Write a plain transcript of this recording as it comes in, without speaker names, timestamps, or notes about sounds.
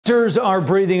Realtors are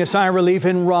breathing a sigh of relief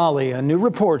in Raleigh. A new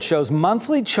report shows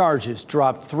monthly charges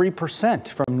dropped 3%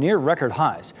 from near record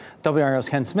highs. WRAL's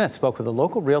Ken Smith spoke with a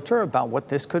local realtor about what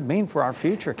this could mean for our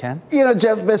future. Ken? You know,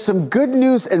 Jeff, there's some good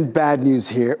news and bad news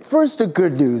here. First, the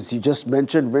good news. You just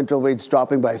mentioned rental rates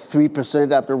dropping by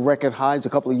 3% after record highs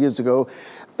a couple of years ago.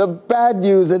 The bad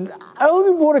news, and I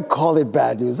don't even want to call it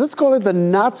bad news. Let's call it the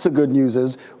not so good news,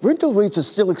 is rental rates are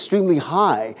still extremely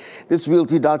high. This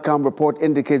Realty.com report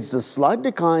indicates the slight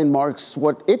decline marks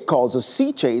what it calls a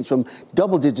sea change from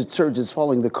double-digit surges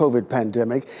following the COVID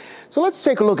pandemic. So let's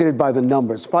take a look at it by the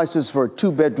numbers. Prices for a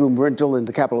two-bedroom rental in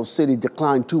the capital city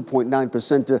declined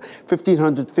 2.9% to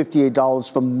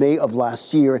 $1,558 from May of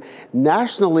last year.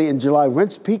 Nationally, in July,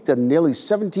 rents peaked at nearly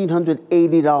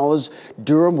 $1,780.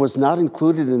 Durham was not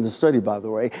included in the study, by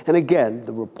the way. And again,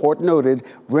 the report noted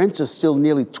rents are still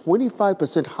nearly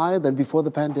 25% higher than before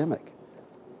the pandemic.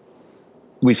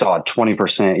 We saw a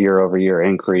 20% year-over-year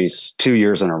increase 2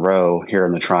 years in a row here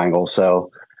in the Triangle.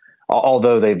 So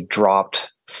although they've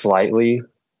dropped slightly,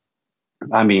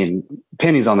 I mean,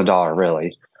 pennies on the dollar,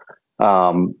 really.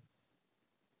 A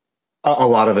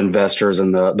lot of investors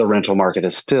in the rental market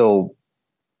is still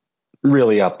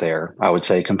really up there, I would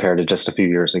say, compared to just a few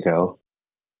years ago.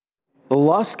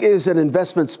 Lusk is an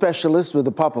investment specialist with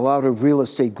the Popularity Real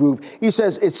Estate Group. He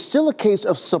says it's still a case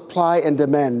of supply and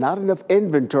demand, not enough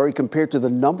inventory compared to the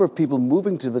number of people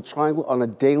moving to the Triangle on a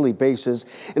daily basis.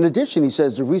 In addition, he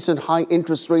says the recent high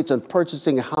interest rates on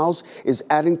purchasing a house is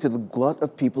adding to the glut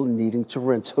of people needing to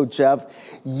rent. So,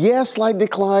 Jeff, yes, slight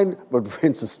decline, but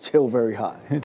rents are still very high.